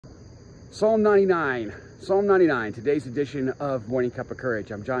Psalm 99, today's edition of Morning Cup of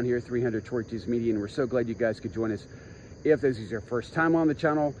Courage. I'm John here, 300 Churches Media, and we're so glad you guys could join us. If this is your first time on the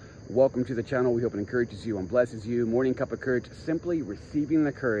channel, welcome to the channel. We hope it encourages you and blesses you. Morning Cup of Courage, simply receiving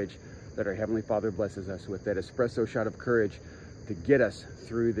the courage that our Heavenly Father blesses us with, that espresso shot of courage to get us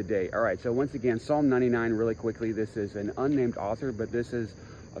through the day. All right, so once again, Psalm 99, really quickly. This is an unnamed author, but this is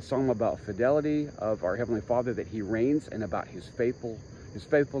a psalm about fidelity of our Heavenly Father, that He reigns, and about His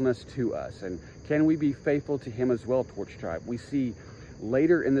faithfulness to us. And can we be faithful to Him as well, Torch Tribe? We see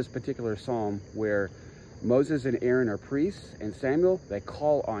later in this particular psalm where Moses and Aaron are priests, and Samuel, they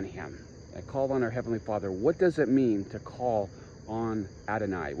call on Him. They call on our Heavenly Father. What does it mean to call on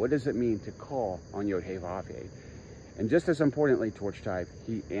Adonai? What does it mean to call on Yod-Heh-Vav-Heh? And just as importantly, Torch Tribe,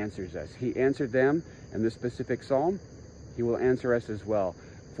 He answers us. He answered them in this specific psalm. He will answer us as well.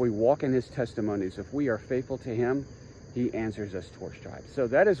 If we walk in His testimonies, if we are faithful to Him, He answers us, Torch Tribe. So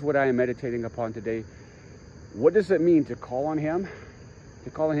that is what I am meditating upon today. What does it mean to call on Him? To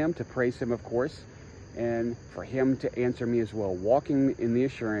call on Him, to praise Him, of course, and for Him to answer me as well, walking in the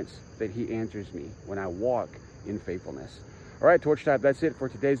assurance that He answers me when I walk in faithfulness. All right, Torch Tribe, that's it for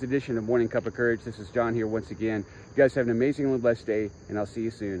today's edition of Morning Cup of Courage. This is John here once again. You guys have an amazingly blessed day, and I'll see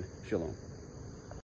you soon. Shalom.